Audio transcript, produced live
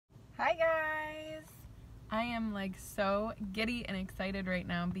Hi guys! I am like so giddy and excited right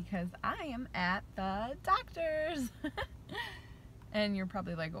now because I am at the doctor's. And you're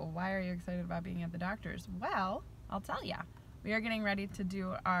probably like, well, why are you excited about being at the doctor's? Well, I'll tell ya. We are getting ready to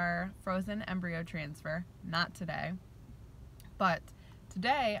do our frozen embryo transfer. Not today. But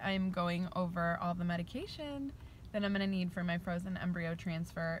today I'm going over all the medication that I'm going to need for my frozen embryo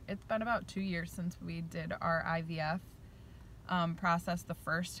transfer. It's been about 2 years since we did our IVF process the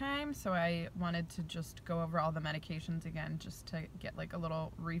first time, so I wanted to just go over all the medications again just to get like a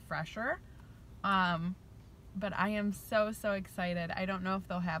little refresher. But I am so excited. I don't know if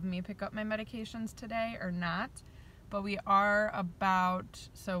they'll have me pick up my medications today or not, but we are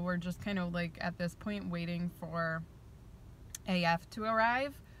so we're just kind of like at this point waiting for AF to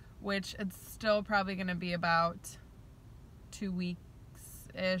arrive, which it's still probably going to be about 2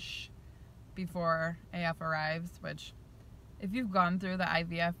 weeks-ish before AF arrives, which if you've gone through the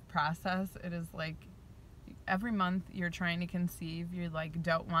IVF process, it is like every month you're trying to conceive, you like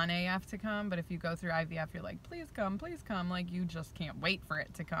don't want AF to come, but if you go through IVF, you're like, please come, like you just can't wait for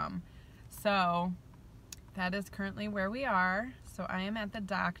it to come. So that is currently where we are. So I am at the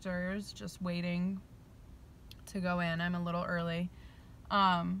doctor's just waiting to go in. I'm a little early.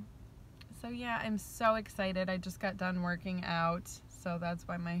 So yeah, I'm so excited. I just got done working out, so that's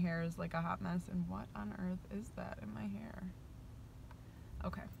why my hair is like a hot mess. And what on earth is that in my hair?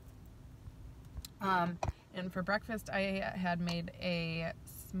 Okay. And for breakfast, I had made a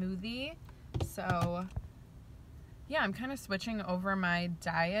smoothie. So yeah, I'm kind of switching over my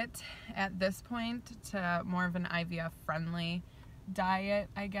diet at this point to more of an IVF friendly diet,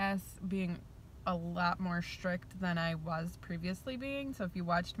 I guess, being a lot more strict than I was previously being. So if you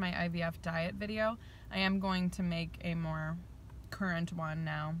watched my IVF diet video, I am going to make a more current one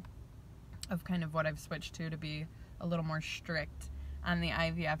now of kind of what I've switched to be a little more strict on the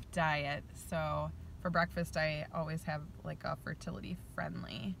IVF diet. So for breakfast, I always have like a fertility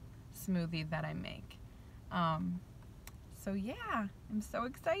friendly smoothie that I make. So yeah, I'm so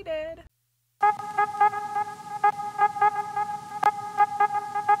excited.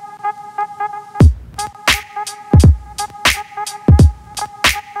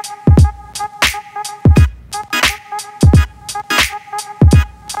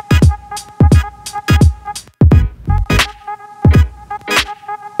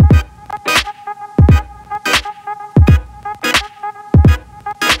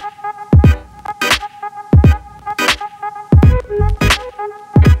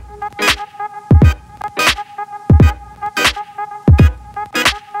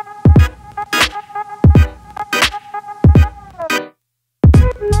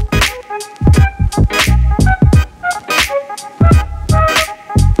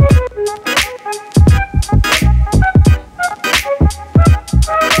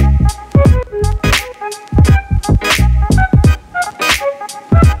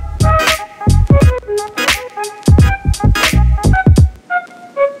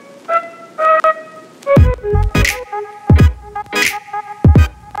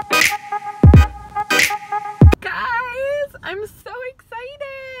 I'm so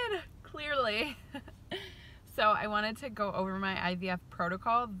excited, clearly. So I wanted to go over my IVF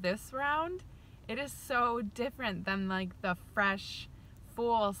protocol this round. It is so different than like the fresh,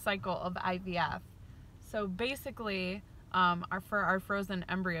 full cycle of IVF. So basically, for our frozen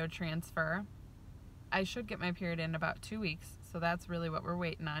embryo transfer, I should get my period in about 2 weeks. So that's really what we're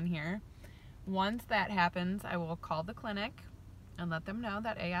waiting on here. Once that happens, I will call the clinic and let them know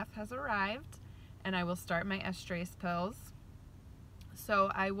that AF has arrived, and I will start my estrase pills.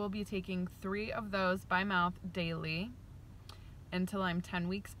 So I will be taking 3 of those by mouth daily until I'm 10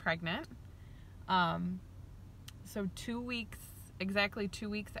 weeks pregnant. So 2 weeks, exactly 2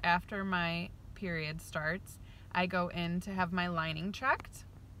 weeks after my period starts, I go in to have my lining checked.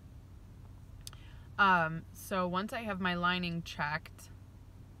 So once I have my lining checked,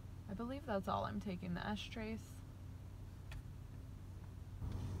 I believe that's all I'm taking, the estrase.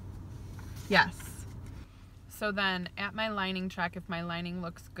 Yes. So then at my lining check, if my lining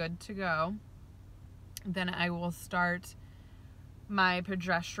looks good to go, then I will start my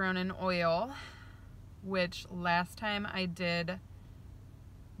progesterone and oil, which last time I did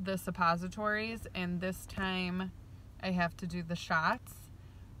the suppositories, and this time I have to do the shots,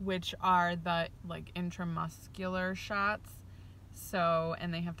 which are the like intramuscular shots. So,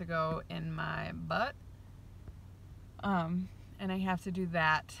 and they have to go in my butt. And I have to do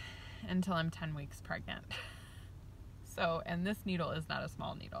that until I'm 10 weeks pregnant. So, and this needle is not a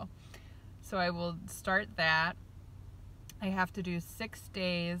small needle. So I will start that. I have to do 6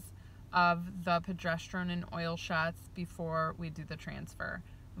 days of the progesterone and oil shots before we do the transfer.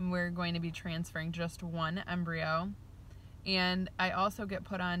 We're going to be transferring just one embryo. And I also get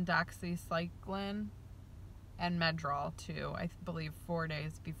put on doxycycline and Medrol too, I believe 4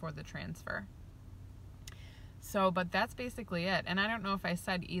 days before the transfer. So, but that's basically it. And I don't know if I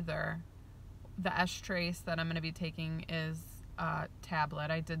said either. The S-Trace that I'm going to be taking is a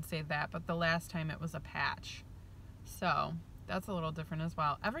tablet. I did say that, but the last time it was a patch. So that's a little different as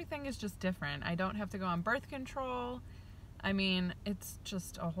well. Everything is just different. I don't have to go on birth control. I mean, it's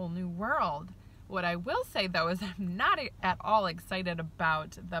just a whole new world. What I will say, though, is I'm not at all excited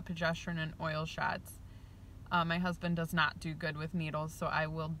about the progesterone and oil shots. My husband does not do good with needles, so I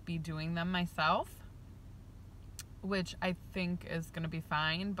will be doing them myself, which I think is going to be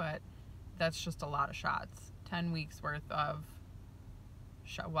fine, but that's just a lot of shots. 10 weeks worth of,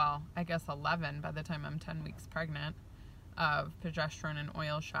 well, I guess 11 by the time I'm 10 weeks pregnant, of progesterone and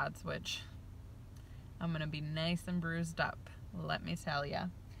oil shots, which I'm going to be nice and bruised up, let me tell ya.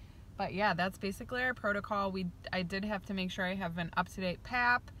 But yeah, that's basically our protocol. I did have to make sure I have an up-to-date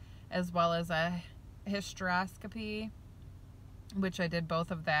PAP as well as a hysteroscopy, which I did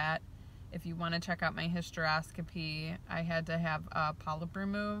both of that. If you want to check out my hysteroscopy, I had to have a polyp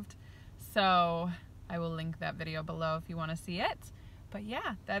removed. So I will link that video below if you want to see it. But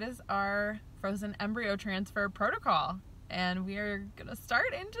yeah, that is our frozen embryo transfer protocol. And we are going to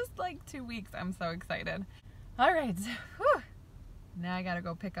start in just like 2 weeks. I'm so excited. All right. Whew. Now I got to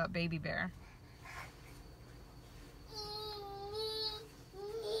go pick up baby bear.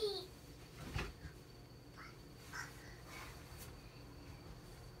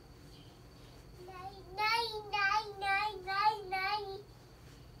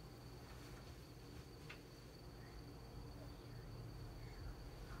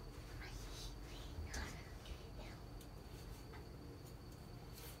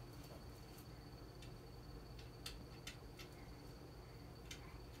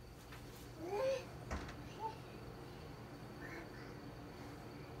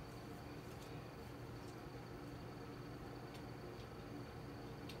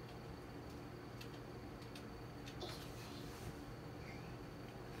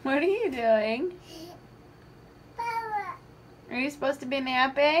 What are you doing? Are you supposed to be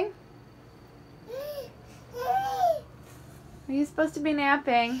napping? Are you supposed to be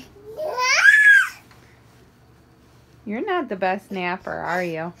napping? You're not the best napper, are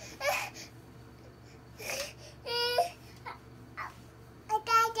you?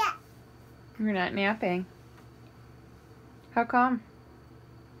 You're not napping. How come?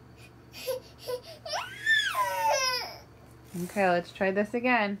 Okay, let's try this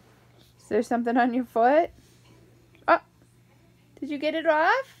again. Is there something on your foot? Oh, did you get it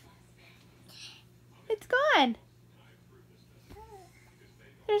off? It's gone.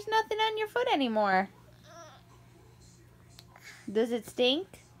 There's nothing on your foot anymore. Does it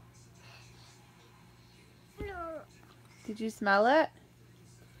stink? No. Did you smell it?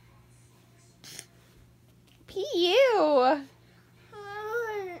 Pee-ew.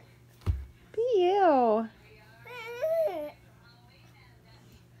 Pee-ew.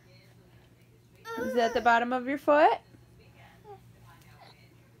 Is that the bottom of your foot?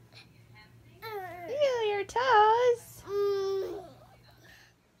 Ew, your toes.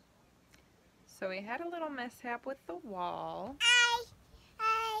 So we had a little mishap with the wall.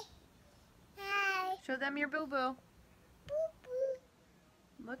 Show them your boo-boo.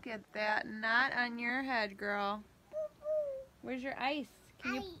 Look at that knot on your head, girl. Where's your ice?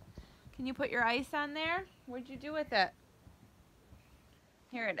 Can you put your ice on there? What'd you do with it?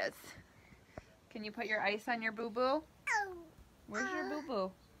 Here it is. Can you put your ice on your boo-boo? Where's your boo-boo?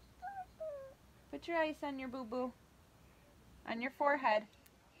 Put your ice on your boo-boo. On your forehead.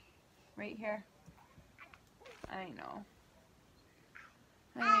 Right here. I know.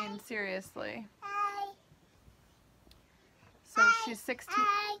 I mean, seriously. So she's 16.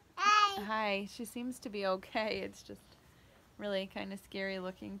 Hi. She seems to be okay. It's just really kind of scary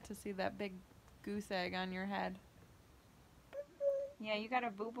looking to see that big goose egg on your head. Yeah, you got a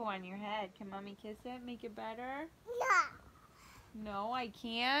boo-boo on your head. Can mommy kiss it? Make it better? No. No, I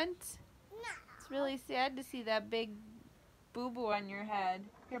can't? No. It's really sad to see that big boo-boo on your head.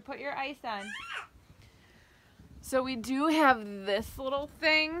 Here, put your ice on. So we do have this little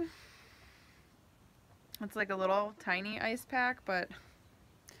thing. It's like a little tiny ice pack, but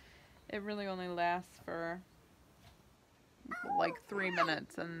it really only lasts for like 3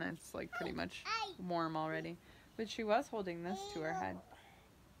 minutes and it's like pretty much warm already. But she was holding this to her head.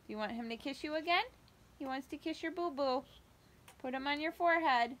 Do you want him to kiss you again? He wants to kiss your boo-boo. Put him on your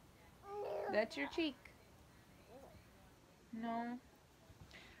forehead. That's your cheek. No.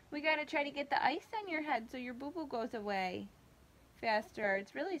 We gotta try to get the ice on your head so your boo-boo goes away. faster.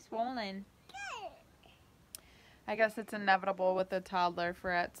 It's really swollen. I guess it's inevitable with a toddler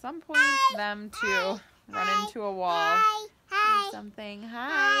for at some point them to run into a wall or something.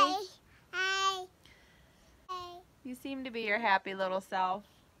 Hi. Hi. You seem to be your happy little self.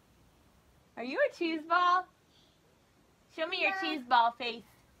 Are you a cheese ball? Show me your cheese ball face.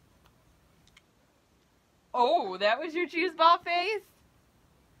 Oh, that was your cheese ball face?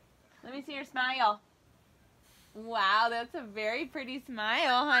 Let me see your smile. Wow, that's a very pretty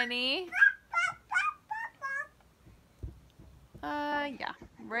smile, honey. Yeah,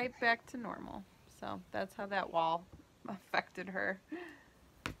 right back to normal. So that's how that wall affected her.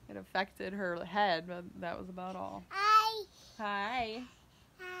 It affected her head, but that was about all. Hi. Hi.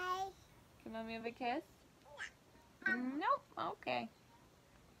 Hi. Can Mommy have a kiss? Nope. Okay.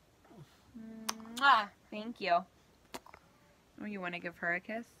 Mwah. Thank you. Oh, you want to give her a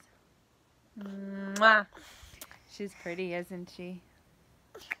kiss? Mwah. She's pretty, isn't she?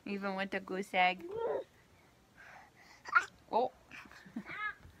 Even with the goose egg. Oh.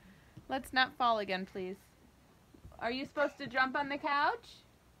 Let's not fall again, please. Are you supposed to jump on the couch?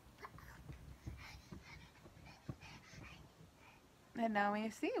 And now we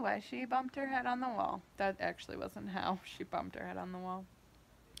see why she bumped her head on the wall. That actually wasn't how she bumped her head on the wall.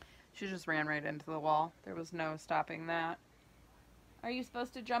 She just ran right into the wall. There was no stopping that. Are you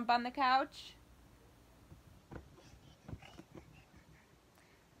supposed to jump on the couch?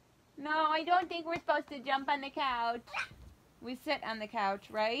 No, I don't think we're supposed to jump on the couch. We sit on the couch,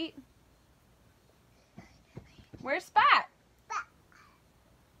 right? Where's Spot?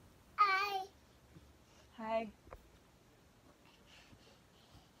 Hi. Hi.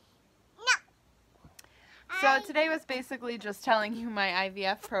 No. So today was basically just telling you my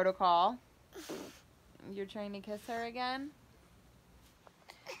IVF protocol. You're trying to kiss her again?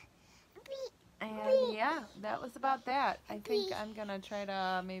 And yeah, that was about that. I think I'm going to try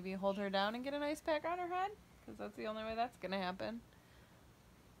to maybe hold her down and get an ice pack on her head, because that's the only way that's going to happen.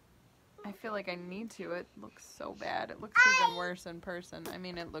 I feel like I need to. It looks so bad. It looks even worse in person. I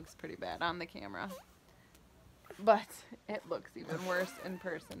mean, it looks pretty bad on the camera. But it looks even worse in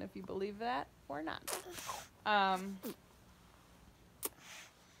person, if you believe that or not.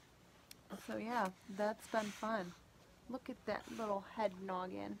 So yeah, that's been fun. Look at that little head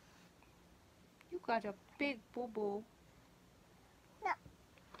noggin. You got a big boo-boo. No.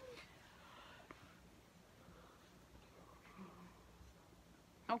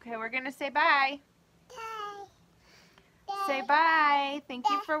 Okay, we're going to say bye. Hi. Say bye. Thank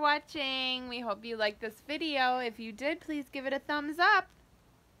you for watching. We hope you liked this video. If you did, please give it a thumbs up.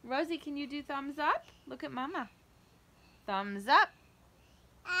 Rosie, can you do thumbs up? Look at Mama. Thumbs up.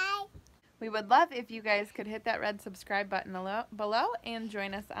 Hi. We would love if you guys could hit that red subscribe button below and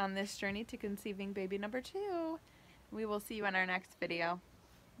join us on this journey to conceiving baby number 2. We will see you in our next video.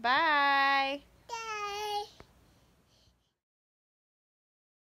 Bye.